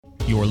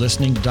You're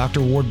listening to Dr.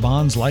 Ward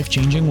Bond's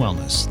Life-Changing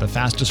Wellness, the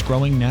fastest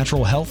growing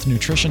natural health,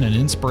 nutrition, and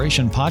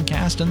inspiration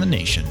podcast in the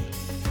nation.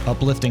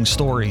 Uplifting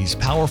stories,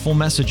 powerful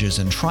messages,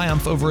 and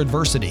triumph over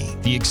adversity,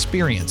 the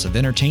experience of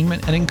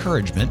entertainment and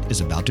encouragement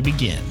is about to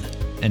begin.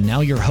 And now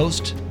your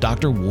host,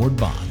 Dr. Ward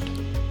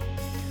Bond.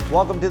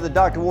 Welcome to the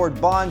Dr. Ward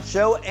Bond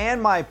Show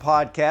and my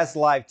podcast,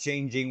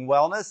 Life-Changing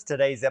Wellness.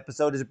 Today's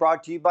episode is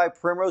brought to you by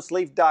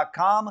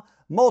PrimroseLeaf.com,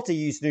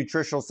 multi-use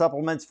nutritional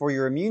supplements for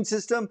your immune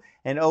system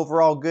and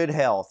overall good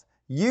health.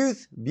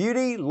 Youth,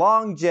 beauty,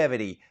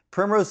 longevity,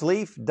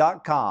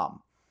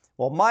 PrimroseLeaf.com.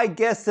 Well, my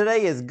guest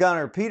today is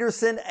Gunnar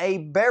Peterson, a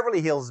Beverly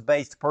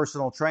Hills-based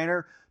personal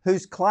trainer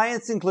whose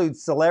clients include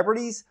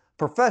celebrities,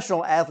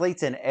 professional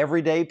athletes, and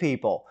everyday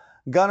people.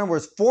 Gunnar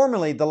was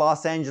formerly the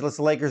Los Angeles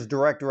Lakers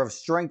Director of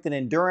Strength and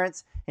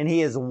Endurance, and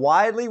he is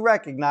widely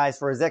recognized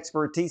for his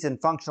expertise in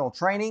functional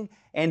training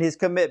and his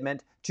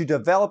commitment to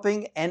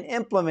developing and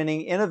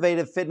implementing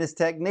innovative fitness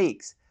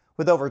techniques.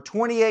 With over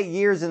 28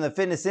 years in the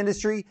fitness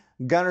industry,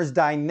 Gunnar's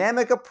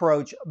dynamic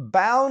approach,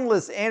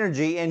 boundless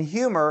energy, and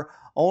humor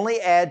only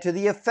add to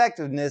the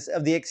effectiveness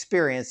of the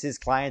experience his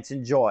clients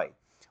enjoy.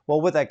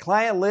 Well, with a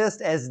client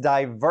list as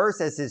diverse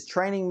as his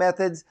training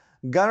methods,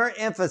 Gunnar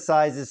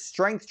emphasizes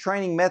strength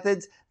training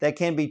methods that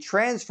can be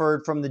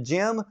transferred from the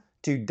gym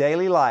to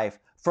daily life,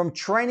 from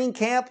training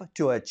camp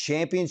to a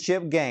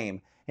championship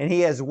game. And he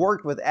has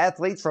worked with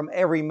athletes from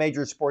every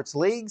major sports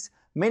leagues.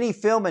 Many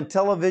film and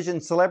television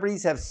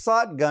celebrities have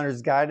sought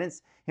Gunnar's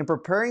guidance in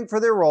preparing for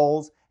their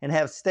roles and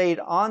have stayed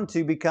on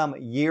to become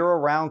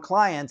year-round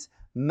clients,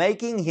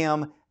 making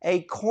him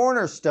a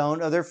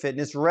cornerstone of their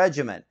fitness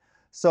regimen.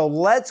 So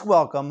let's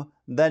welcome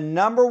the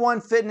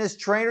 #1 fitness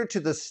trainer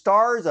to the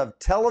stars of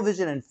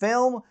television and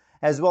film,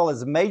 as well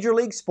as Major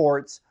League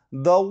Sports,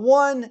 the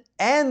one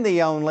and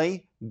the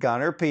only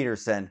Gunnar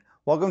Peterson.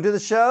 Welcome to the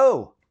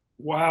show.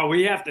 Wow,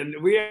 we have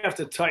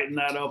to tighten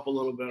that up a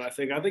little bit. I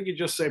think you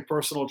just say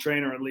personal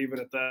trainer and leave it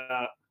at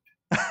that.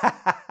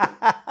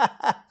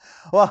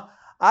 Well,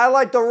 I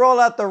like to roll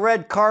out the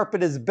red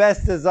carpet as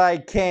best as I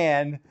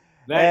can.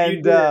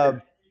 You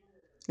did.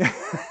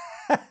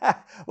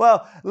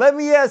 Well, let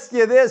me ask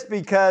you this,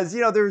 because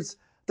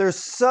there's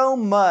so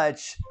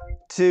much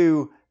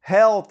to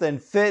health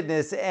and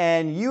fitness,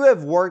 and you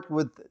have worked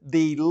with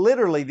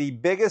literally the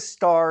biggest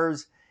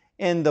stars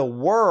in the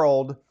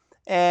world.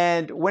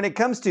 And when it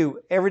comes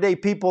to everyday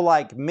people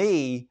like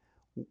me,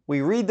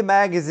 we read the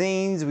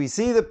magazines, we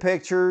see the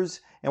pictures,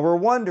 and we're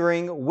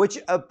wondering which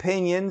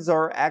opinions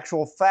or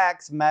actual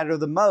facts matter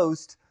the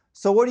most.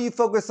 So what do you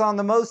focus on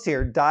the most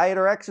here, diet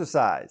or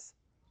exercise?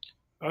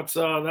 That's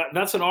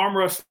an arm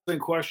wrestling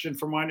question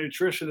for my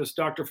nutritionist,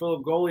 Dr.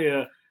 Philip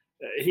Golia.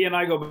 He and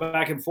I go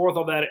back and forth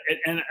on that,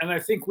 and I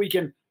think we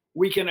can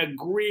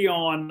agree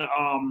on.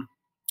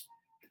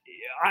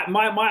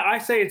 I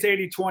say it's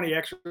 80-20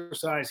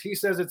 exercise. He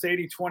says it's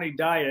 80-20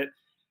 diet.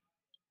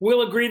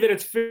 We'll agree that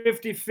it's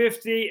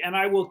 50-50, and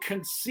I will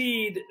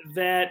concede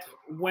that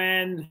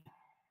when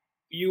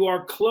you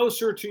are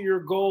closer to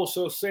your goal,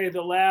 so say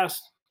the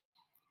last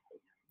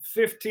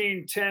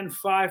 15, 10,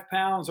 5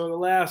 pounds, or the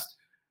last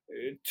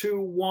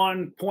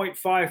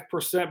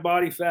 1.5%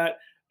 body fat,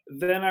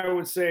 then I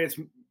would say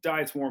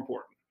diet's more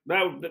important.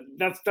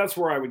 That's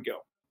where I would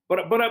go.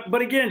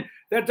 But again,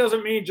 that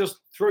doesn't mean just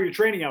throw your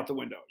training out the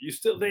window.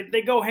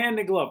 They go hand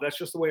in glove. That's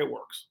just the way it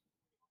works.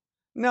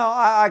 No,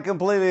 I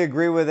completely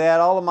agree with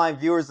that. All of my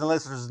viewers and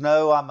listeners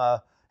know I'm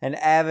an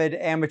avid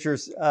amateur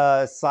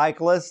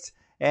cyclist,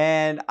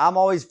 and I'm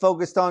always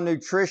focused on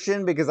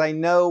nutrition because I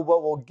know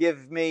what will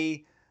give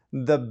me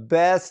the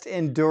best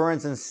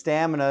endurance and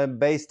stamina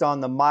based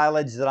on the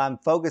mileage that I'm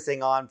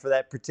focusing on for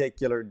that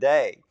particular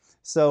day.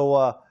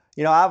 So,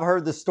 I've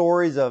heard the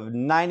stories of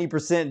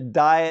 90%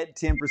 diet,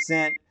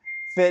 10%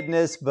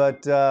 fitness,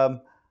 but,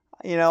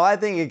 I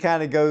think it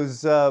kind of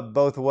goes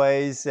both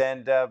ways,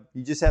 and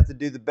you just have to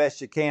do the best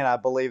you can. I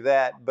believe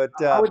that. But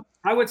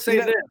I would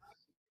say this: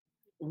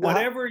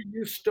 whatever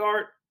you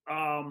start,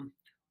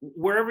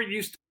 wherever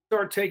you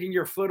start taking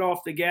your foot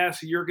off the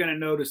gas, you're going to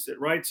notice it,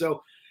 right?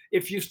 So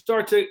if you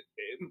start to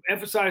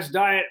emphasize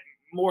diet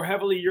more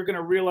heavily, you're going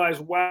to realize,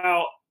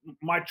 wow,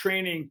 my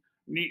training,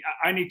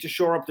 I need to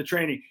shore up the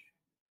training.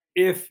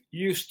 If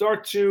you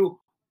start to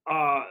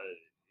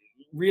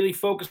really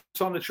focus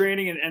on the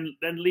training and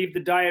then leave the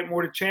diet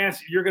more to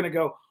chance, you're going to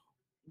go,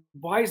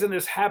 why isn't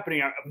this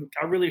happening?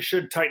 I really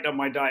should tighten up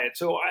my diet.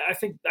 So I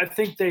think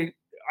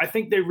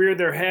they rear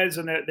their heads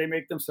and they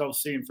make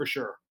themselves seen for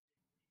sure.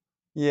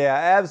 Yeah,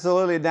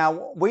 absolutely.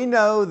 Now, we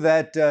know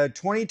that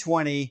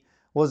 2020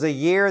 was a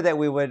year that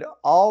we would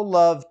all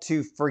love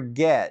to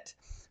forget.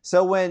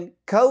 So when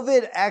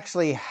COVID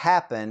actually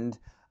happened,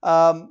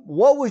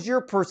 what was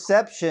your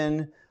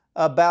perception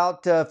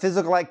about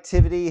physical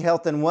activity,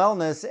 health, and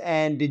wellness,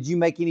 and did you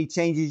make any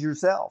changes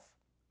yourself?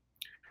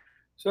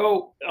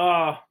 So,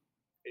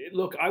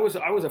 look, I was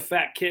a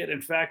fat kid.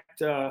 In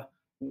fact,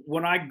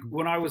 when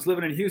I was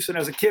living in Houston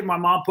as a kid, my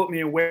mom put me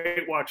in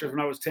Weight Watchers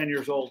when I was 10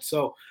 years old.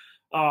 So,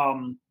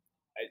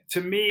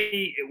 to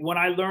me, when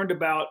I learned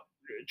about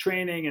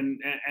training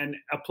and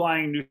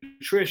applying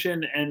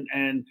nutrition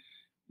and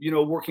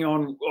working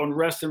on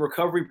rest and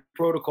recovery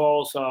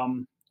protocols,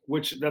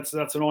 which that's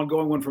an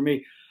ongoing one for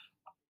me.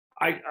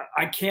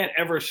 I can't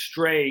ever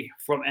stray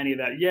from any of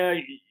that. Yeah,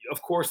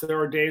 of course, there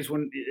are days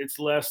when it's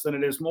less than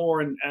it is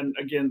more, and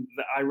again,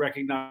 I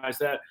recognize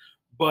that.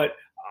 But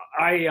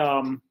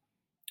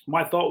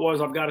my thought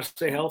was I've got to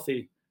stay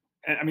healthy.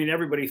 I mean,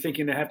 everybody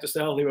thinking they have to stay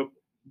healthy,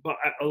 but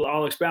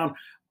I'll expound.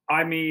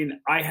 I mean,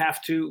 I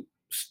have to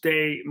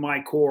stay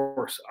my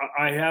course.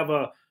 I have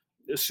a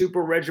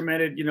super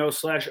regimented,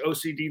 slash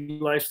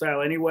OCD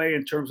lifestyle anyway,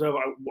 in terms of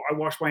I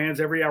wash my hands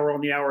every hour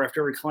on the hour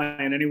after every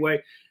client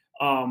anyway.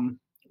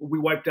 We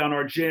wipe down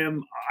our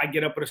gym. I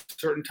get up at a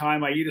certain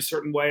time. I eat a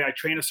certain way. I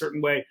train a certain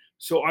way.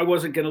 So I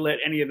wasn't going to let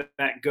any of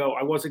that go.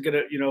 I wasn't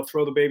going to,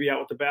 throw the baby out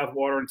with the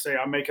bathwater and say,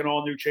 I'm making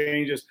all new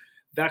changes.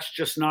 That's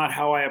just not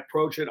how I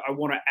approach it. I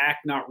want to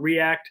act, not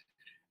react.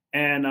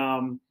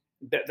 And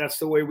that's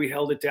the way we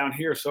held it down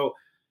here. So,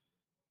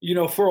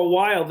 for a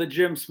while, the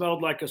gym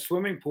smelled like a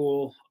swimming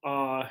pool.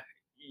 I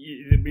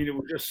mean, it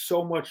was just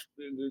so much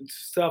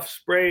stuff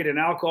sprayed and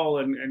alcohol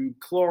and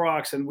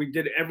Clorox, and we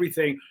did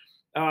everything.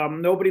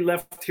 Nobody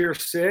left here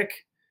sick.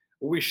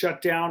 We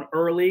shut down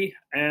early,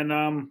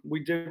 and we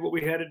did what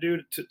we had to do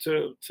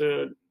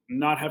to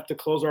not have to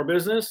close our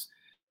business,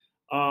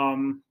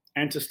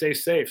 and to stay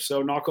safe.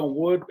 So, knock on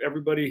wood,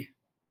 everybody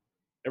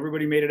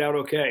made it out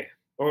okay,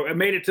 or it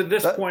made it to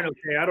this point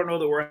okay. I don't know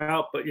that we're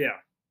out, but yeah.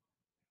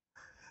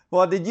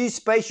 Well, did you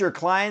space your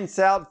clients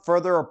out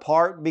further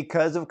apart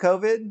because of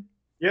COVID?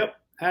 Yep,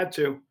 had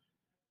to.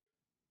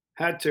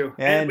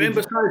 And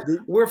besides,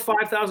 we're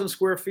 5,000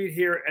 square feet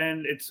here,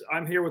 and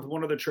I'm here with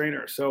one of the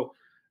trainers. So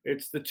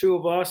it's the two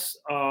of us,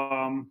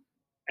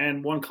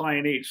 and one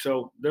client each.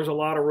 So there's a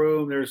lot of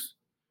room.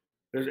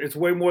 It's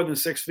way more than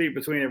 6 feet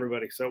between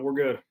everybody. So we're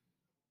good.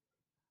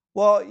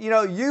 Well,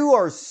 you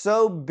are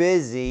so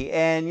busy,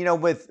 and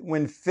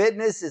when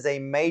fitness is a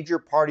major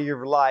part of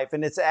your life,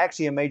 and it's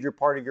actually a major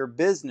part of your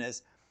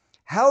business,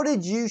 how do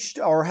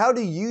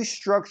you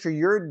structure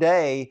your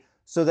day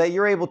so that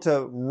you're able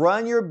to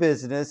run your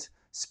business,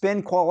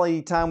 spend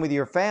quality time with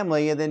your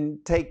family, and then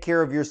take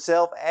care of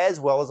yourself as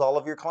well as all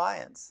of your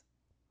clients?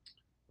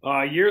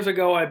 Years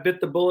ago, I bit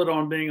the bullet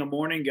on being a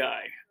morning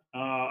guy.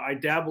 I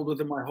dabbled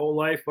with it my whole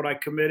life, but I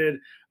committed,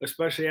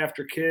 especially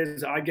after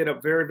kids. I get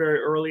up very, very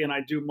early and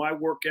I do my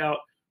workout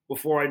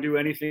before I do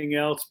anything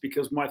else,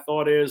 because my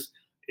thought is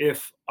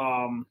if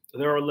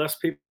there are less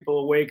people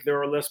awake,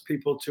 there are less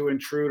people to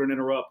intrude and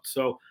interrupt.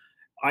 So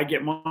I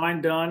get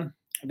mine done.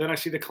 Then I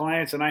see the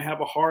clients, and I have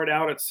a hard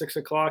out at 6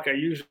 o'clock. I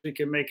usually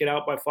can make it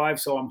out by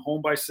 5, so I'm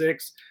home by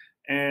 6,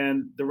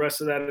 and the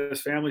rest of that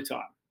is family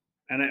time.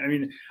 And I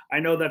mean, I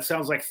know that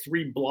sounds like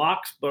 3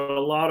 blocks, but a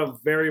lot of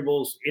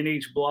variables in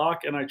each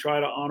block, and I try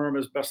to honor them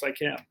as best I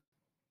can.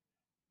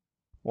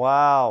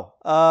 Wow.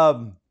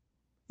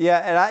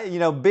 Yeah,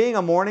 and being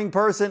a morning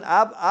person,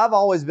 I've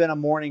always been a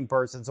morning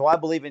person, so I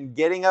believe in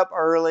getting up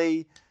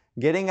early,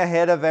 getting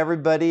ahead of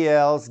everybody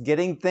else,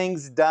 getting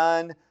things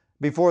done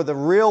before the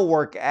real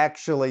work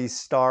actually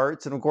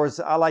starts. And of course,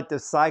 I like to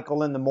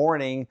cycle in the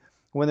morning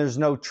when there's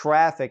no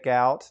traffic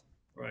out.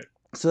 Right.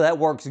 So that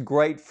works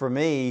great for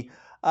me.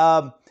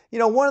 One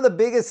of the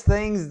biggest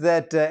things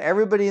that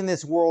everybody in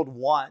this world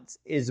wants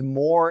is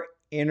more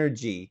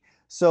energy.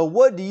 So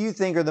what do you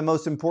think are the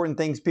most important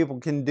things people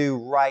can do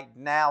right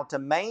now to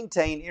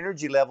maintain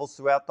energy levels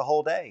throughout the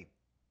whole day?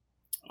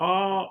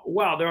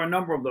 Wow, there are a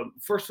number of them.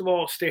 First of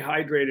all, stay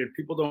hydrated.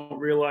 People don't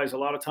realize a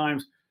lot of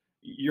times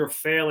you're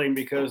failing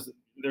because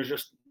you're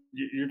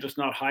just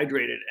not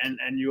hydrated,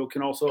 and you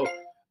can also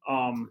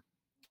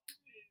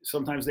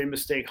sometimes they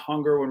mistake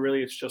hunger when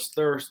really it's just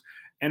thirst.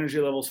 Energy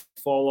levels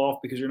fall off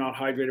because you're not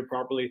hydrated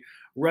properly.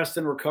 Rest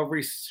and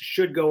recovery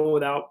should go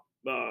without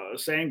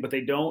saying, but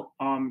they don't.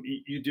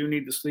 You do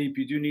need the sleep.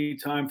 You do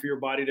need time for your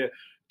body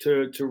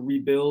to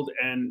rebuild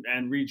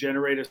and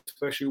regenerate,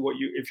 especially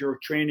if you're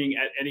training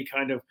at any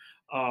kind of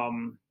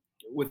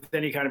with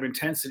any kind of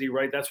intensity,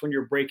 right? That's when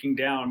you're breaking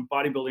down.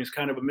 Bodybuilding is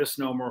kind of a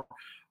misnomer.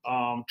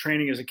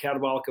 Training is a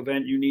catabolic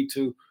event. You need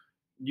to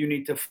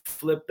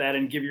flip that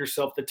and give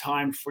yourself the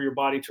time for your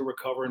body to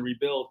recover and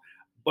rebuild.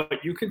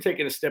 But you can take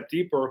it a step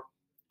deeper.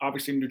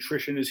 Obviously,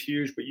 nutrition is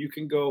huge, but you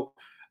can go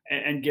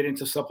and get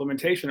into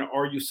supplementation.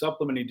 Are you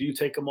supplementing? Do you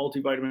take a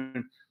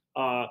multivitamin?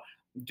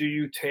 Do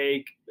you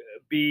take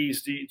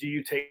Bs? Do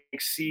you take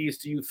Cs?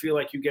 Do you feel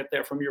like you get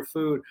that from your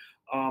food?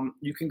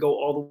 You can go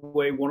all the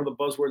way. One of the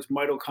buzzwords,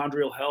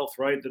 mitochondrial health,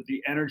 right?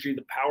 The energy,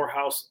 the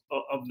powerhouse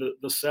of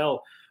the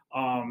cell.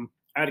 I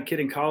had a kid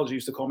in college who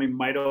used to call me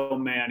Mito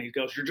Man. He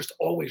goes, "You're just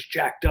always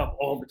jacked up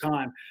all the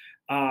time."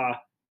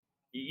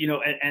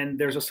 And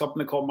there's a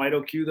supplement called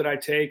MitoQ that I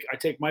take. I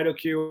take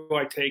MitoQ.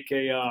 I take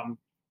a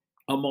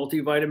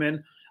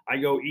multivitamin. I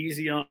go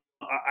easy on.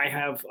 I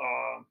have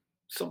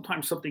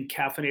sometimes something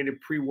caffeinated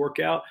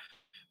pre-workout,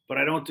 but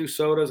I don't do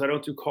sodas. I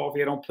don't do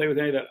coffee. I don't play with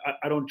any of that.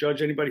 I don't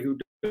judge anybody who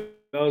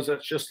does.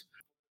 That's just,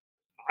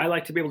 I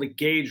like to be able to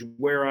gauge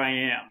where I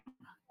am.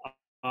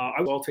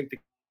 I will take the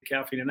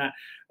caffeine in that,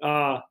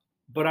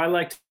 but I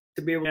like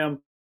to be able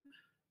to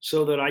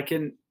so that I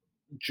can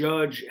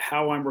judge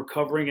how I'm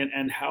recovering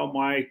and how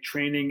my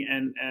training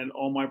and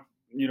all my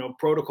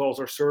protocols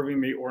are serving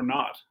me or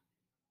not.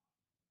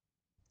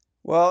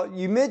 Well,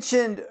 you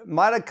mentioned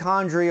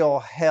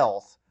mitochondrial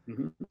health.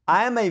 Mm-hmm.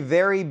 I am a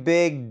very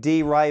big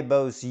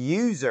D-ribose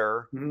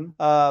user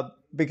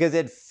because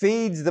it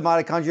feeds the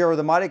mitochondria, or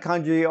the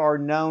mitochondria are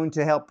known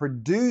to help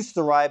produce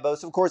the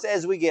ribose. Of course,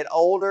 as we get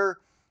older,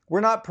 we're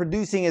not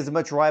producing as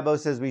much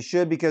ribose as we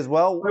should because,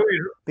 well,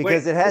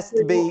 because it has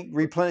to be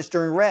replenished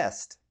during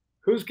rest.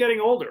 Who's getting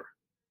older?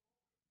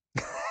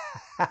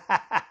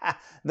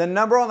 The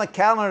number on the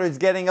calendar is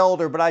getting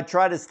older, but I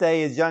try to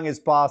stay as young as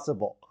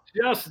possible.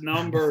 Just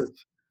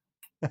numbers.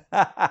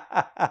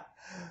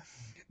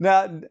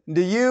 Now,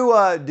 do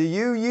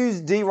you use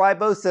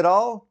D-ribose at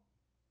all?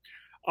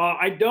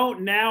 I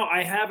don't now.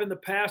 I have in the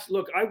past.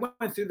 Look, I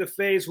went through the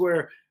phase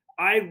where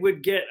I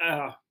would get,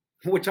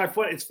 which I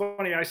find it's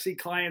funny. I see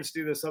clients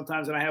do this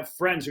sometimes, and I have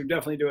friends who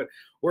definitely do it.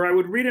 Where I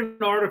would read an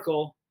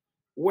article,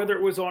 whether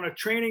it was on a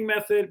training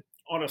method,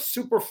 on a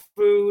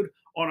superfood,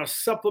 on a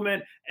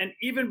supplement, and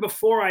even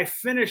before I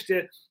finished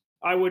it,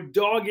 I would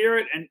dog ear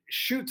it and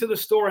shoot to the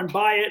store and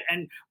buy it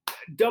and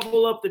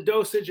double up the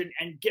dosage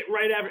and get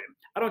right after it.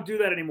 I don't do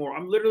that anymore.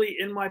 I'm literally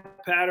in my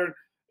pattern.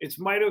 It's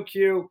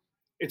MitoQ.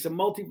 It's a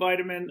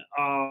multivitamin.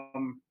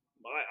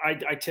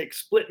 I take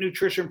split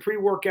nutrition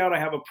pre-workout. I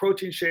have a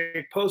protein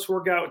shake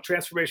post-workout,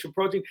 transformation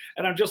protein.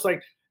 And I'm just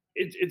like,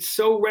 it's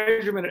so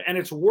regimented and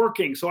it's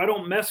working. So I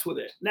don't mess with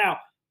it. Now,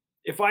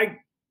 if I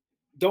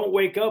don't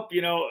wake up,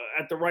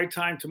 at the right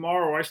time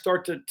tomorrow, I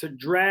start to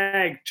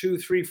drag 2,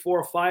 3,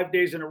 4, 5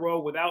 days in a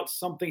row without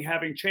something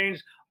having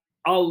changed,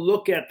 I'll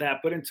look at that.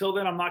 But until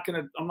then, I'm not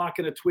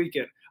gonna tweak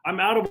it. I'm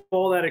out of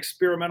all that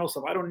experimental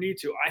stuff. I don't need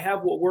to. I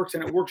have what works,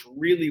 and it works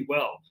really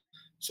well.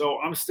 So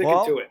I'm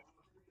sticking to it.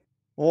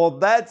 Well,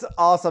 that's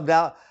awesome.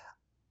 Now,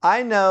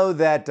 I know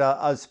that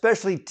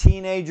especially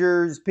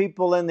teenagers,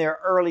 people in their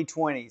early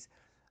 20s,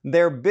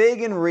 they're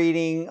big in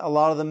reading a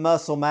lot of the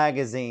muscle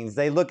magazines.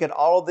 They look at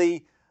all of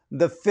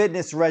the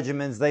fitness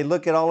regimens. They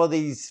look at all of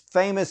these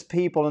famous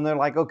people, and they're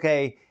like,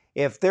 okay,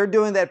 if they're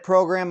doing that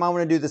program, I'm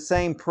going to do the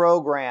same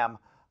program.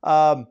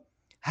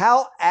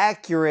 How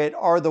accurate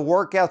are the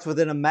workouts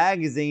within a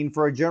magazine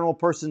for a general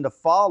person to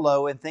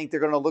follow and think they're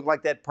going to look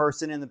like that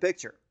person in the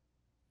picture?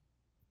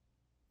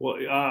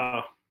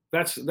 Well,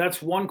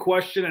 that's one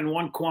question and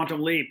one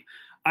quantum leap.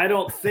 I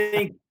don't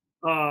think,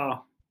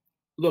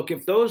 look,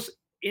 if those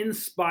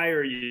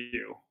inspire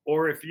you,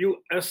 or if you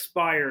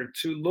aspire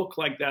to look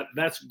like that,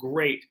 that's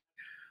great.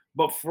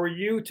 But for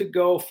you to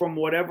go from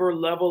whatever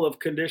level of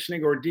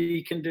conditioning or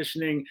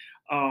deconditioning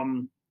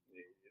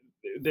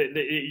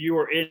that you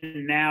are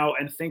in now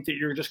and think that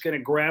you're just going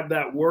to grab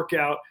that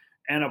workout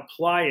and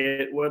apply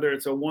it, whether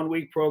it's a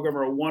 1-week program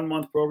or a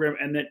 1-month program,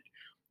 and that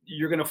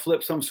you're going to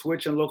flip some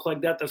switch and look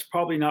like that, that's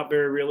probably not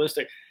very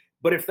realistic.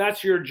 But if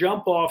that's your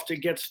jump off to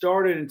get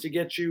started and to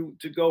get you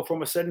to go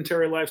from a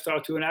sedentary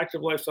lifestyle to an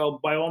active lifestyle,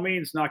 by all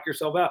means, knock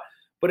yourself out.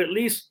 But at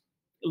least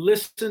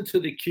listen to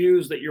the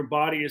cues that your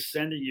body is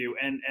sending you.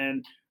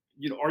 And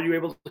are you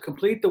able to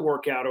complete the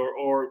workout,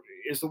 or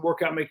is the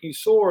workout making you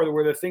sore? Or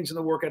were there things in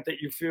the workout that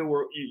you feel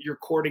were you're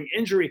courting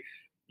injury?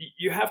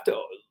 You have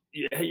to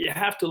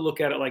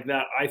look at it like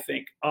that, I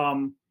think.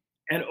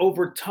 And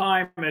over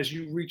time, as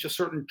you reach a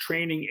certain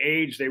training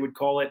age, they would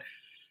call it,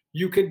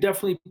 you can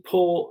definitely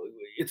pull.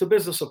 It's a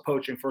business of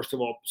poaching, first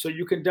of all. So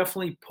you can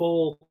definitely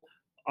pull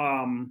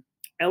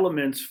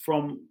elements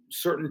from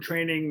certain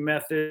training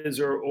methods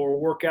or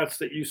workouts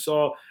that you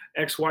saw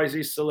XYZ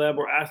celeb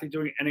or athlete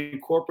doing and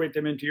incorporate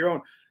them into your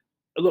own.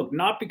 Look,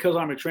 not because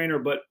I'm a trainer,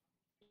 but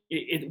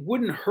it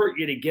wouldn't hurt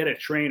you to get a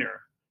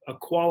trainer, a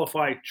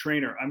qualified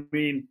trainer. I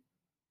mean,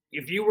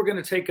 if you were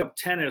going to take up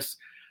tennis,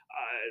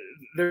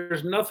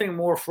 there's nothing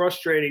more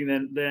frustrating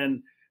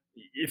than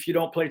if you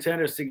don't play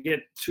tennis, to get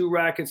 2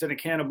 rackets and a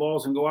can of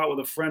balls and go out with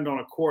a friend on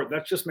a court.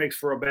 That just makes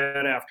for a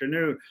bad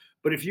afternoon.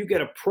 But if you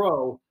get a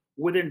pro,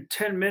 within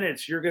 10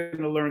 minutes, you're going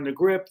to learn the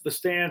grip, the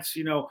stance,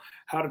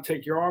 how to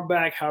take your arm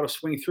back, how to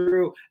swing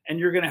through, and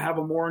you're going to have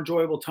a more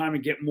enjoyable time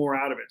and get more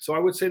out of it. So I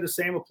would say the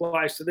same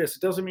applies to this.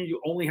 It doesn't mean you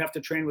only have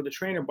to train with a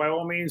trainer. By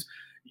all means,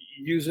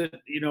 use it,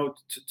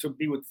 to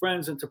be with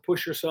friends and to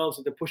push yourselves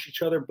and to push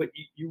each other. But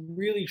you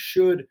really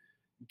should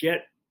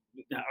get,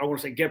 I don't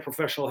want to say get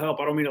professional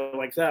help. I don't mean it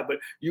like that, but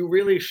you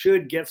really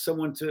should get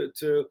someone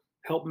to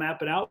help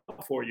map it out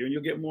for you, and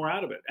you'll get more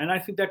out of it. And I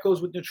think that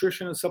goes with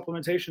nutrition and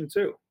supplementation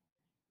too.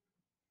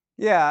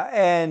 Yeah.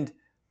 And,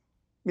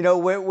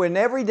 when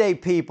everyday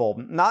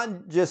people,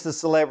 not just the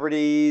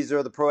celebrities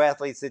or the pro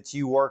athletes that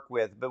you work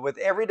with, but with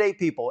everyday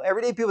people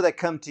that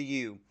come to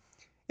you,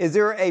 is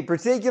there a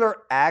particular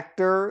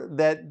actor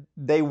that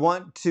they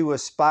want to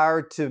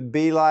aspire to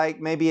be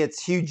like? Maybe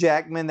it's Hugh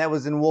Jackman that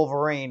was in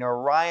Wolverine,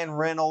 or Ryan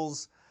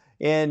Reynolds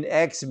in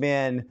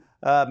X-Men,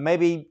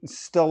 maybe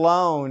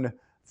Stallone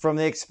from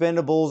the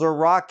Expendables, or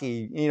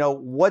Rocky.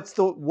 What's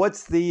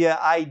the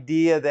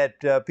idea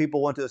that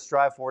people want to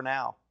strive for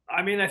now?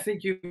 I mean, I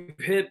think you've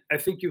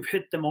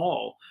hit them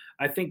all.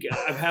 I think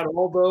I've had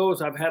all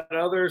those. I've had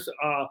others.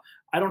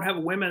 I don't have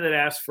women that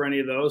ask for any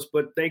of those,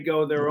 but they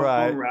go their own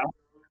Right. route,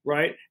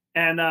 right?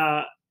 And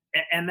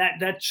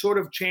that sort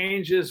of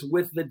changes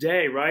with the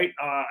day, right?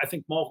 I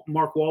think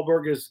Mark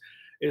Wahlberg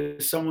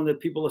is someone that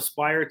people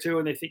aspire to,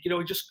 and they think,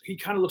 he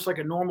kind of looks like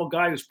a normal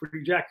guy who's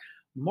pretty jacked.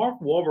 Mark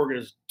Wahlberg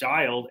is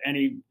dialed, and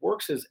he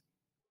works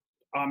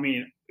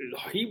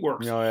he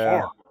works Oh, hard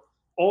yeah.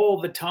 all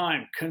the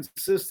time,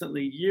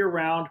 consistently, year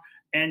round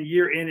and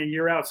year in and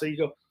year out. So you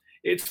go,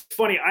 it's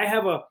funny. I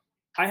have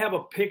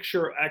a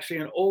picture, actually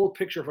an old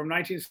picture from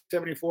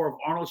 1974 of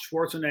Arnold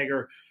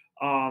Schwarzenegger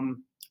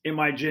in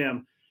my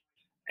gym.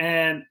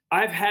 And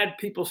I've had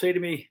people say to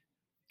me,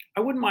 I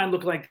wouldn't mind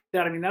looking like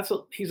that. I mean,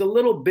 he's a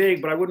little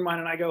big, but I wouldn't mind.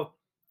 And I go,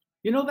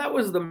 that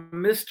was the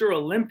Mr.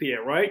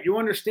 Olympia, right? You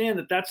understand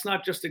that that's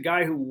not just a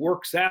guy who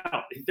works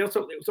out. It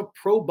was a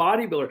pro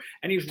bodybuilder,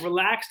 and he's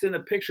relaxed in the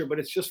picture. But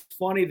it's just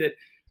funny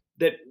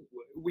that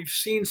we've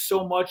seen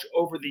so much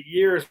over the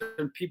years,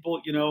 and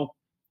people,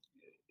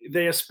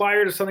 they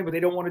aspire to something, but they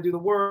don't want to do the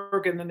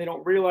work, and then they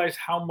don't realize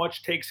how much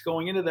it takes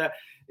going into that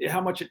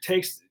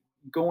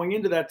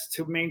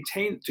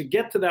to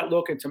get to that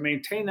look and to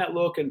maintain that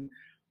look. And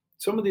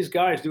some of these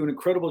guys do an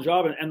incredible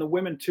job, and the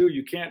women too.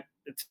 You can't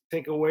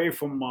take away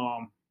from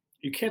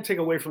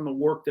the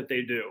work that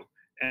they do.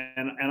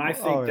 And I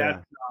think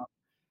that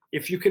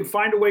if you can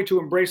find a way to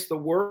embrace the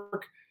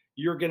work,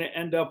 you're going to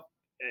end up,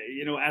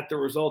 at the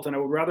result. And I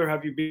would rather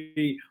have you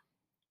be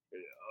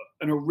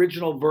an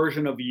original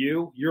version of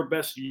your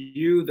best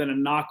you, than a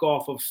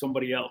knockoff of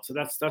somebody else. So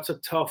that's a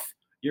tough.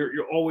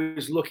 You're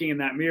always looking in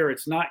that mirror.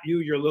 It's not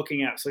you're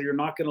looking at, so you're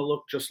not going to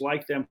look just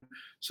like them.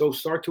 So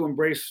start to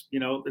embrace,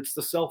 it's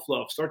the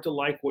self-love. Start to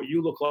like what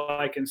you look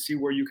like and see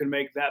where you can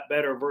make that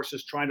better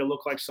versus trying to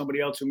look like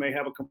somebody else who may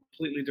have a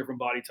completely different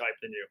body type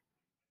than you.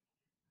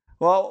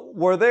 Well,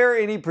 were there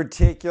any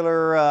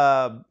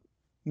particular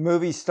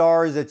movie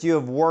stars that you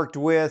have worked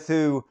with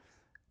who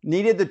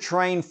needed to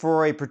train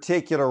for a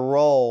particular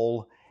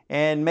role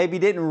and maybe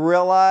didn't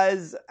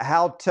realize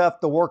how tough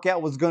the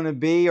workout was going to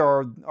be,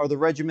 or the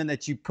regimen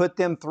that you put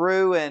them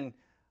through? And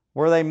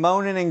were they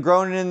moaning and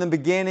groaning in the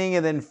beginning,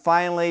 and then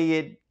finally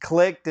it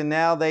clicked and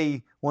now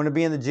they want to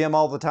be in the gym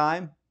all the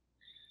time?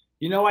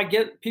 I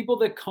get people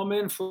that come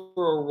in for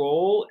a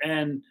role,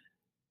 and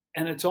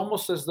it's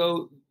almost as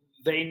though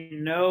they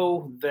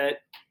know that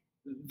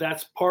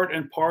that's part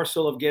and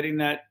parcel of getting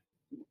that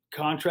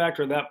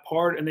contract or that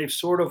part, and they've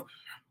sort of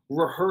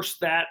rehearsed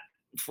that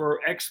for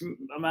X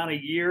amount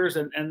of years,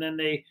 and then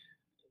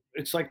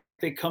it's like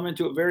they come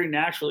into it very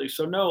naturally.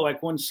 So no,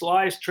 like when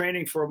Sly's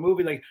training for a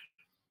movie, like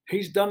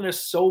he's done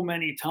this so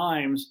many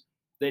times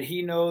that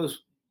he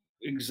knows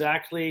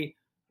exactly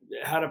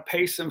how to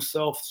pace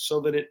himself so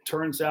that it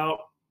turns out,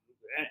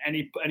 and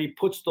he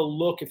puts the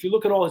look. If you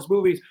look at all his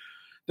movies,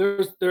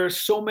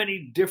 there's so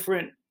many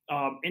different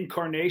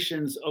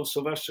incarnations of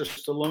Sylvester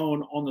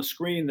Stallone on the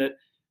screen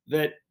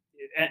that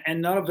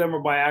and none of them are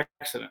by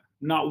accident.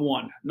 Not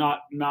one.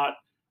 Not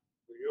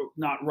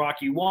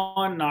Rocky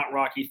 1, not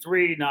Rocky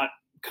 3, not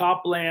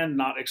Copland,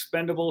 not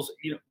Expendables.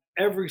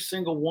 Every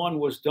single one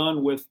was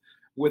done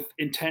with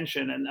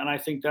intention, and I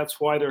think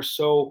that's why they're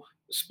so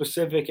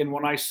specific. And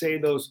when I say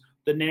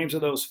the names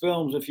of those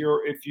films, if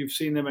you've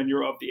seen them and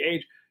you're of the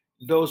age,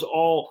 those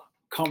all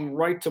come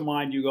right to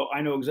mind. You go,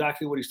 I know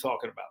exactly what he's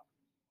talking about.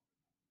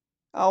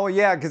 Oh,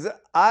 yeah, because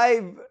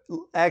I've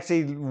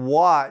actually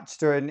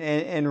watched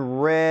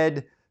and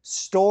read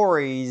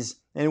stories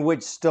in which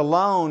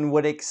Stallone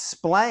would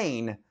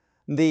explain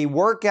the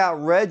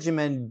workout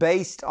regimen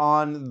based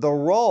on the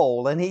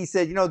role. And he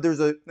said,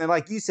 and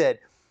like you said,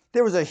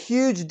 there was a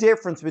huge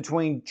difference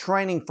between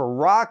training for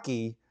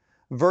Rocky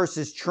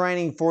versus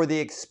training for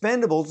the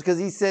Expendables, because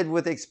he said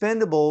with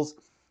Expendables,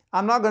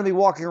 I'm not going to be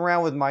walking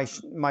around with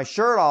my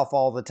shirt off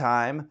all the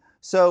time.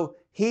 So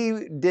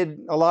he did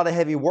a lot of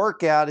heavy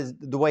workout, is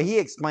the way he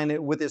explained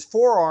it, with his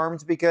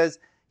forearms, because,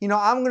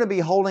 I'm going to be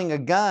holding a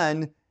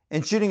gun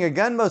and shooting a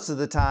gun most of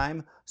the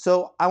time.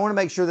 So I want to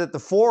make sure that the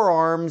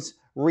forearms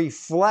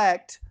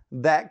reflect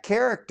that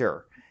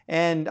character.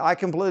 And I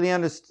completely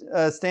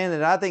understand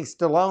it. I think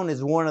Stallone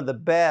is one of the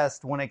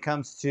best when it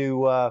comes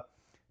to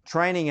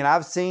training. And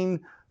I've seen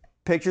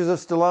pictures of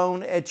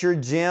Stallone at your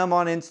gym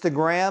on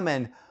Instagram,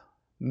 and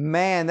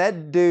man,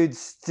 that dude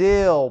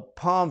still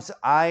pumps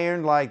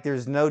iron like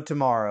there's no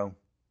tomorrow.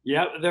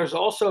 Yeah, there's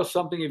also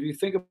something, if you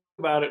think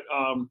about it,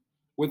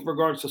 with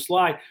regards to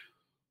Sly,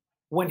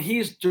 when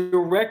he's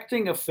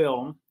directing a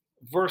film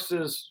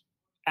versus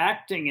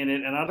acting in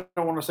it, and I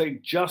don't want to say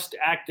just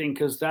acting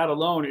because that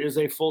alone is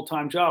a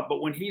full-time job,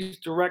 but when he's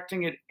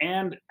directing it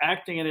and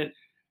acting in it,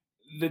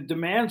 the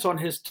demands on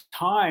his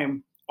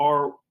time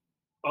are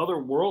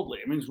otherworldly.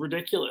 I mean, it's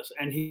ridiculous.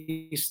 And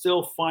he's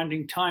still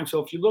finding time.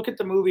 So if you look at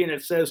the movie and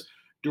it says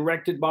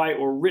directed by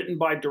or written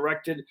by,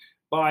 directed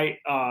by,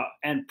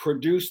 and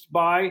produced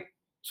by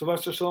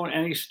Sylvester Stallone,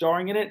 and he's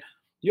starring in it,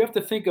 you have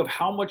to think of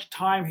how much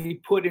time he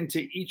put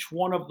into each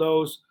one of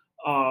those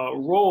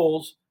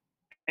roles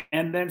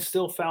and then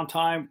still found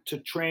time to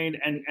train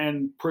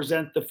and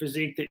present the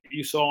physique that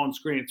you saw on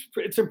screen.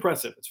 It's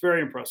impressive. It's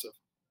very impressive.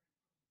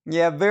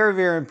 Yeah, very,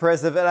 very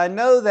impressive. And I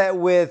know that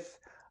with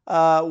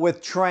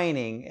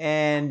training,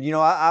 and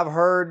I've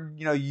heard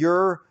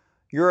you're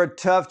a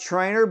tough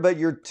trainer, but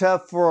you're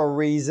tough for a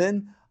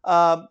reason.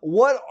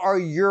 What are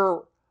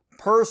your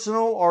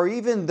personal, or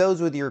even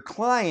those with your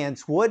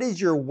clients? What is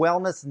your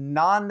wellness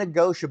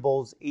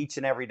non-negotiables each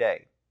and every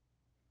day?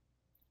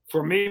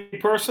 For me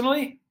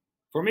personally,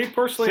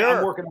 Sure.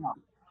 I'm working out.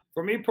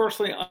 For me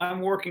personally, I'm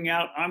working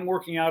out. I'm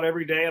working out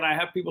every day, and I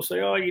have people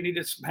say, "Oh, you need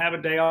to have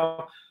a day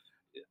off."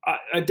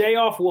 A day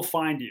off will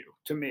find you.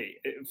 To me,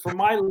 for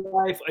my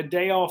life, a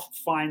day off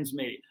finds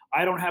me.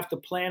 I don't have to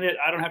plan it.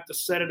 I don't have to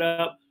set it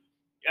up.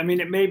 I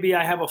mean, it may be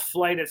I have a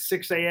flight at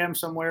 6 a.m.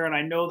 somewhere, and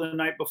I know the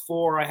night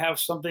before I have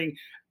something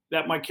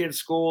at my kid's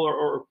school,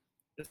 or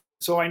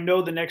so I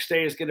know the next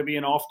day is going to be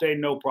an off day,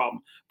 no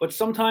problem. But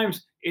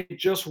sometimes it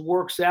just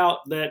works out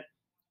that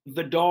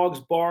the dogs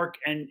bark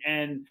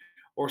and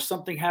or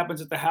something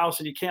happens at the house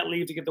and you can't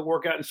leave to get the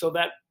workout, and so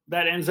that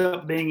ends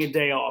up being a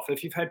day off.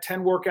 If you've had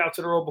 10 workouts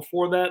in a row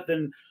before that,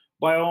 then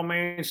by all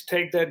means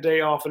take that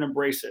day off and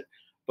embrace it.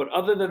 But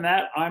other than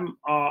that, I'm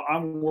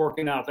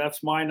working out.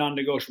 That's my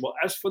non-negotiable.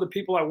 As for the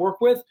people I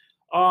work with,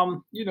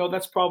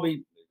 that's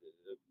probably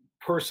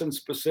person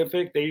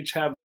specific. They each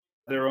have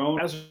their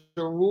own. As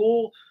a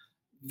rule,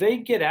 they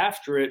get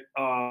after it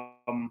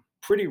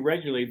pretty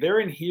regularly. They're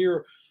in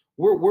here.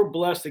 We're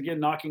blessed, again,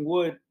 knocking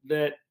wood,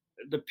 that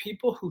the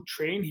people who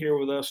train here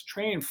with us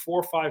train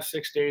 4, 5,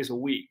 6 days a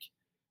week.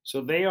 So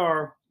they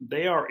are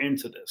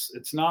into this.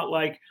 It's not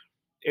like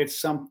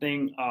it's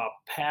something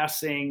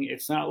passing.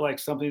 It's not like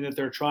something that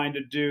they're trying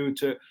to do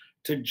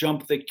to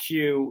jump the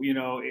queue.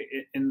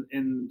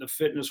 In the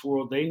fitness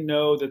world, they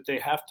know that they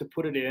have to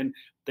put it in.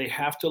 They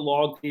have to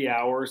log the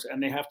hours,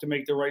 and they have to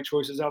make the right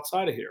choices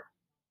outside of here.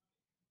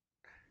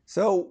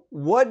 So,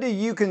 what do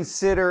you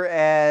consider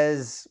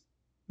as,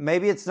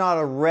 maybe it's not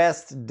a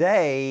rest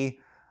day,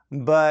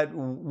 but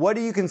what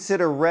do you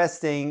consider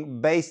resting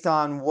based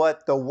on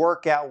what the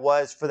workout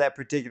was for that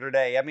particular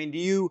day? I mean, do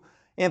you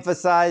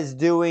emphasize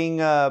doing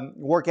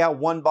workout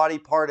one body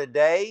part a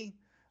day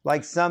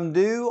like some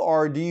do,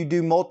 or do you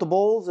do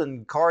multiples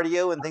and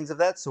cardio and things of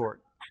that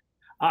sort?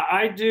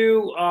 I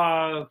do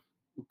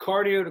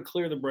cardio to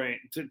clear the brain,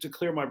 to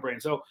clear my brain.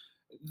 So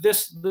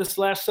this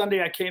last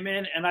Sunday I came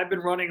in, and I've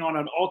been running on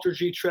an Alter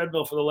G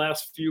treadmill for the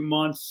last few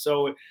months.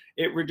 So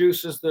it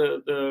reduces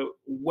the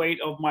weight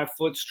of my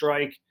foot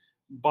strike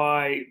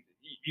by,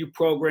 you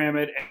program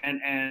it,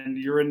 and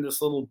you're in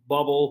this little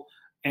bubble,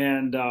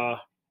 and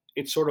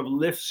it sort of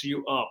lifts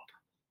you up,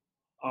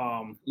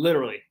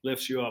 literally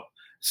lifts you up.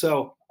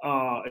 So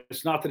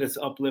it's not that it's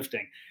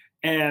uplifting.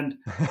 And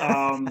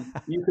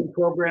you can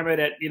program it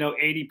at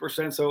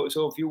 80%.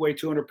 So if you weigh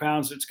 200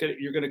 pounds,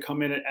 you're going to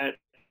come in at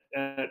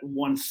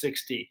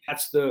 160.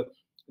 That's the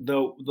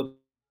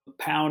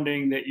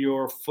pounding that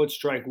your foot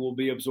strike will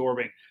be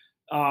absorbing.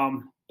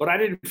 But I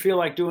didn't feel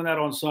like doing that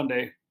on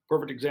Sunday.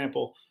 Perfect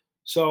example.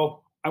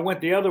 So I went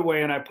the other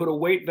way, and I put a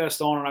weight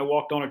vest on, and I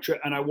walked on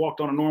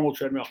a normal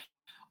treadmill.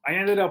 I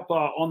ended up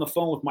on the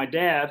phone with my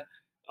dad,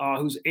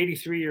 who's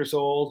 83 years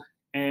old,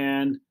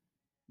 and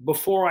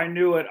before I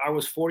knew it, I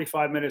was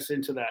 45 minutes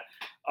into that.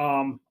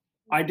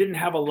 I didn't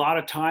have a lot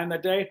of time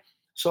that day,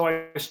 so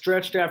I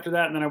stretched after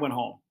that, and then I went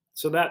home.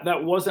 So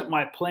that wasn't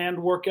my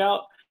planned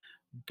workout,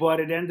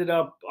 but it ended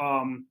up,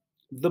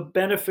 the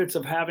benefits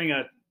of having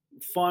a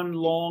fun,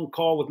 long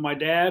call with my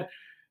dad,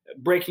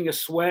 breaking a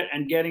sweat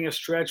and getting a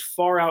stretch,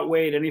 far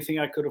outweighed anything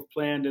I could have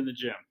planned in the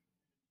gym.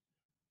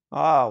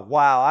 Oh,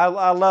 wow.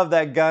 I love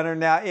that, Gunner.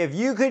 Now, if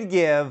you could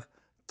give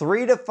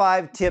 3 to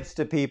 5 tips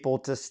to people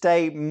to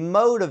stay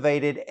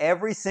motivated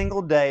every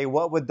single day,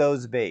 what would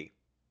those be?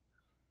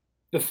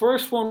 The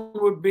first one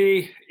would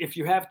be, if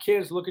you have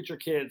kids, look at your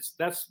kids.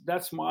 That's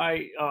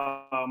my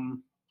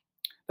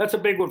that's a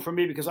big one for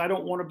me, because I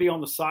don't want to be on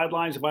the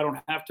sidelines if I don't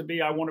have to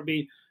be. I want to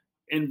be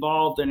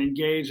involved and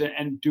engaged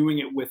and doing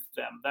it with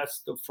them. That's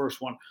the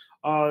first one.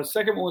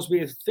 Second one was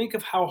be, think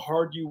of how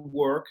hard you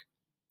work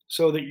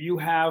so that you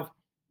have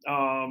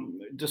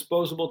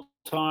disposable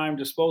time,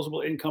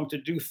 disposable income to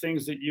do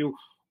things that you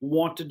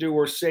want to do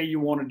or say you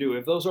want to do.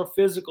 If those are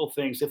physical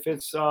things, if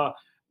it's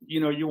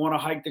you want to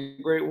hike the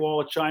Great Wall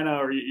of China,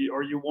 or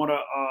you want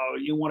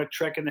to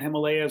trek in the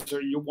Himalayas,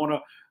 or you want to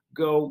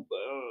go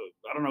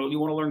I don't know, you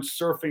want to learn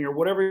surfing or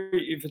whatever.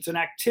 If it's an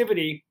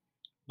activity,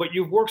 but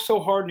you've worked so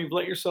hard and you've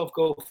let yourself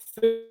go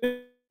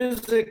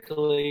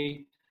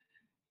physically,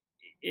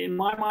 in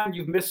my mind,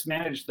 you've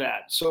mismanaged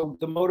that. So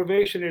the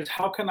motivation is,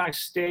 how can I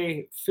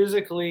stay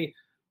physically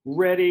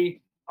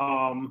ready,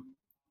 and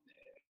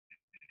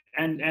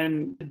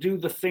do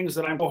the things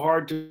that I'm so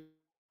hard to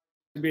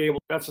be able.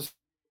 That's the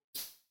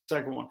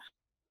second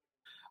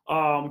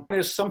one.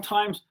 Is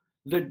sometimes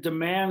the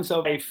demands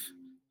of life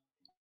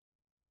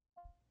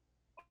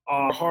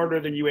are harder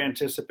than you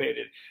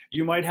anticipated.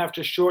 You might have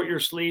to short your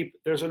sleep.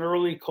 There's an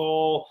early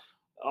call.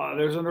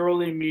 There's an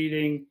early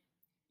meeting.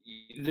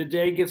 The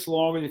day gets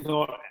longer than you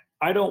thought.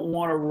 I don't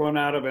want to run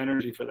out of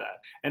energy for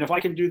that. And if I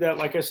can do that,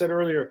 like I said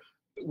earlier,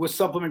 with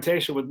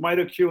supplementation, with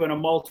MitoQ and a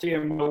multi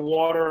and my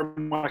water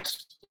and my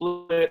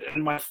split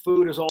and my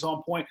food is also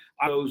on point,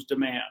 those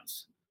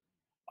demands.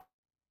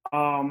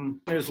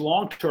 Is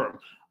long term,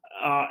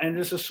 and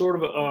this is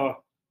sort of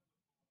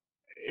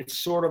it's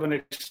sort of an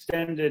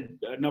extended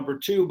number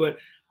 2, but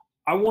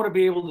I want to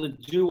be able to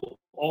do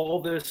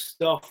all this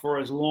stuff for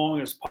as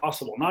long as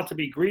possible. Not to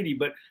be greedy,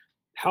 but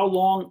how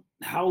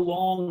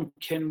long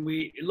can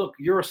we look?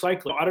 You're a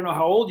cycler. I don't know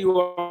how old you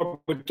are,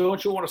 but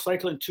don't you want to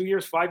cycle in 2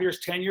 years, 5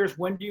 years, 10 years?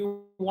 When do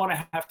you want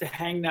to have to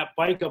hang that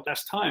bike up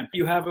last time?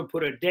 You haven't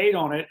put a date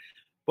on it,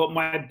 but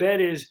my bet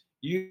is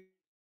you'd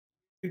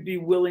be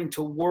willing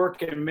to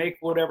work and make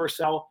whatever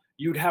sell.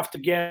 You'd have to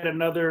get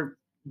another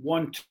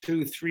 1,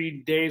 2,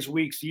 3 days,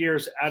 weeks,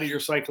 years out of your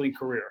cycling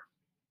career.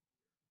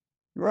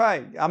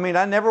 Right. I mean,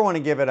 I never want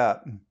to give it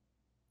up.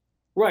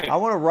 Right. I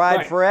want to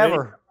ride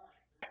forever.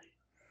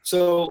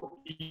 So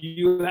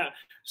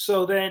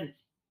then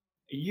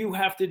you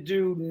have to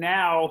do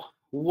now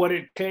what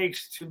it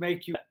takes to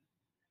make you.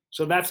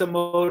 So that's a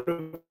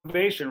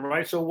motivation,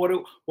 right? So what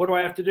do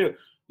I have to do?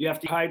 You have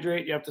to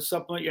hydrate, you have to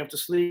supplement, you have to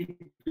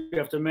sleep, you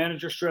have to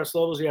manage your stress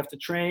levels, you have to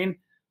train.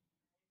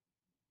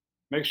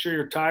 Make sure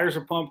your tires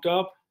are pumped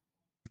up.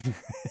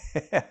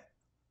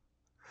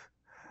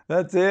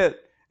 That's it.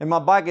 And my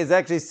bike is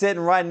actually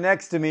sitting right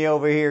next to me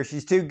over here.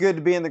 She's too good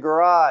to be in the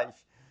garage.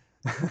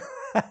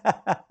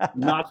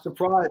 Not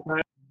surprised,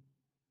 man.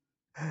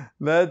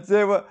 That's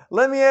it. Well,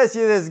 let me ask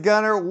you this,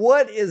 Gunnar.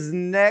 What is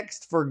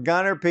next for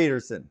Gunnar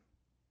Peterson?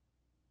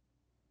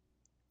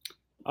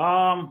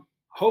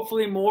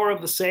 Hopefully more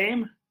of the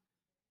same.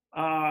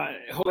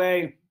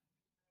 Hopefully,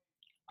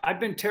 I've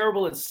been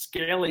terrible at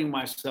scaling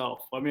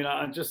myself. I mean,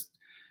 I just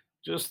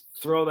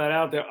throw that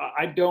out there.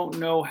 I don't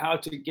know how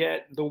to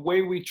get the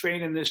way we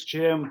train in this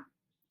gym.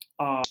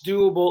 It's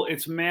doable.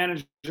 It's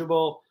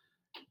manageable.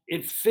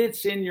 It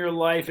fits in your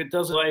life. It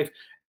does life.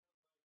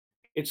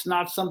 It's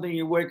not something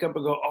you wake up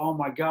and go, oh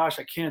my gosh,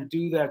 I can't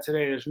do that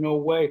today. There's no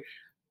way.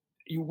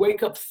 You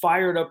wake up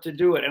fired up to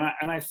do it.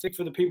 And I think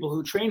for the people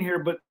who train here,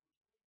 but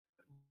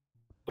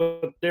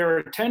their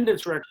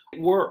attendance record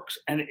works.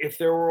 And if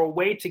there were a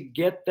way to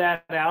get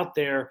that out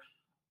there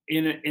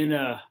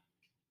to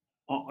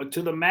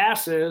the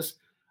masses,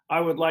 I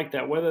would like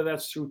that, whether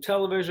that's through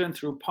television,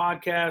 through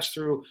podcasts,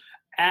 through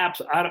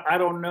apps. I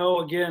don't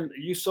know. Again,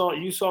 you saw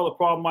the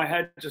problem I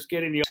had just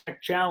getting the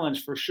Tech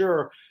Challenge for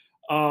sure.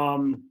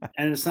 And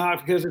it's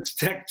not because it's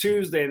Tech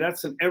Tuesday.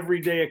 That's an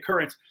everyday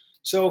occurrence.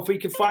 So if we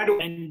can find a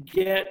way and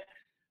get,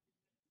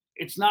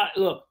 it's not,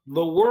 look,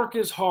 the work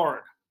is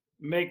hard.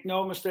 Make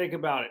no mistake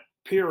about it,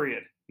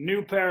 period.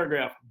 New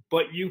paragraph,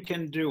 but you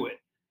can do it.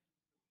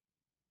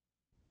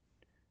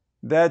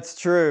 That's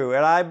true.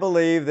 And I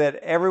believe that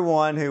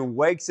everyone who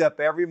wakes up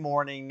every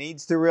morning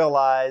needs to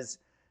realize,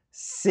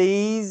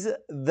 seize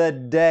the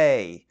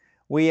day.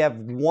 We have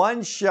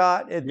one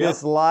shot at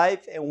this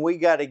life, and we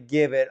got to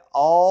give it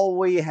all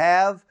we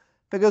have,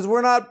 because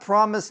we're not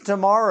promised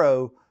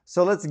tomorrow.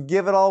 So let's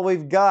give it all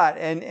we've got.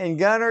 And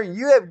Gunnar,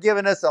 you have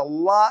given us a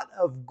lot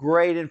of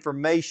great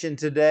information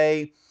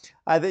today.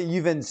 I think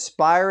you've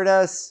inspired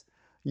us,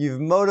 you've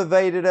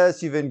motivated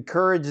us, you've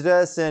encouraged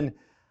us, and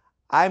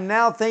I'm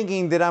now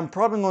thinking that I'm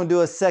probably going to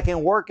do a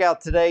second workout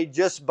today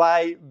just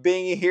by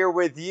being here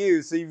with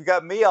you. So you've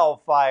got me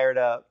all fired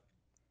up.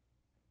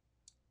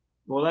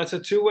 Well, that's a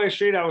two-way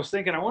street. I was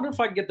thinking, I wonder if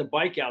I can get the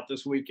bike out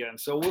this weekend.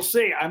 So we'll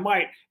see. I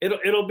might.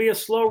 It'll be a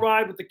slow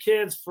ride with the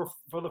kids for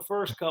the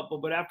first couple,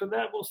 but after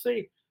that, we'll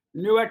see.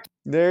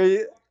 There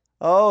you.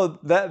 Oh,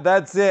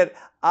 that's it.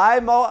 I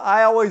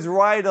always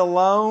ride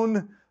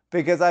alone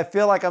because I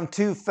feel like I'm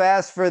too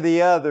fast for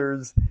the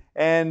others,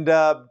 and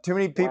too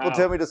many people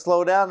tell me to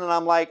slow down, and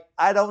I'm like,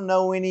 I don't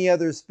know any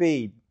other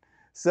speed.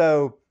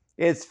 So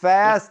it's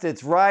fast.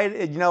 It's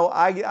right. You know,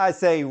 I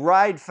say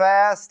ride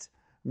fast,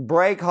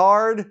 brake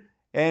hard,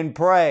 and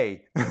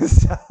pray.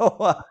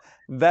 So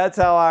that's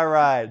how I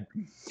ride.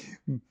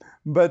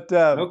 But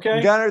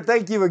okay. Gunnar,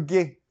 thank you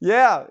again.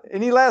 Yeah.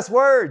 Any last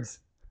words?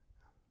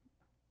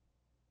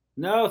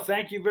 No,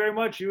 thank you very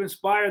much. You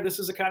inspire. This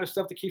is the kind of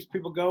stuff that keeps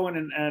people going,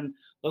 and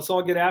let's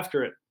all get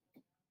after it.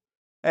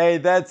 Hey,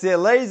 that's it.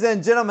 Ladies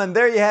and gentlemen,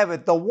 there you have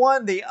it. The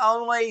one, the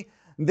only,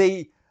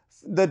 the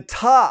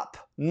top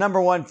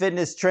 #1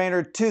 fitness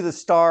trainer to the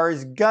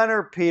stars,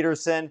 Gunnar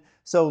Peterson.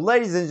 So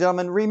ladies and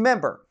gentlemen,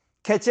 remember,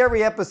 catch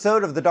every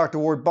episode of the Dr.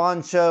 Ward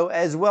Bond Show,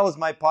 as well as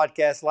my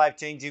podcast, Life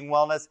Changing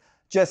Wellness.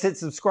 Just hit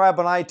subscribe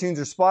on iTunes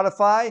or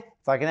Spotify.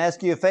 If I can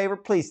ask you a favor,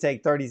 please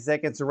take 30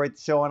 seconds to rate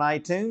the show on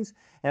iTunes.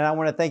 And I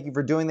want to thank you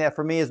for doing that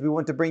for me, as we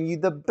want to bring you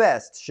the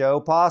best show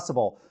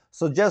possible.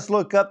 So just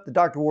look up the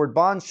Dr. Ward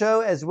Bond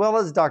Show, as well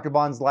as Dr.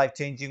 Bond's Life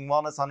Changing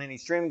Wellness on any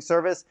streaming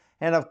service,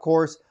 and of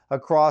course,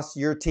 across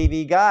your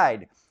TV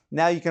guide.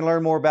 Now you can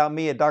learn more about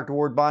me at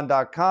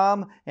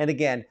drwardbond.com. And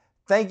again,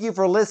 thank you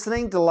for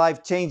listening to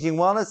Life Changing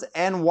Wellness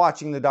and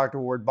watching the Dr.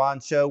 Ward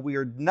Bond Show. We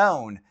are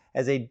known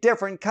as a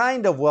different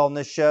kind of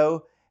wellness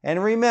show.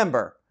 And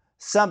remember,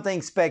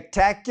 something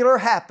spectacular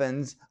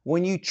happens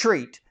when you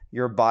treat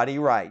your body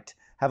right.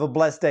 Have a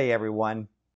blessed day, everyone.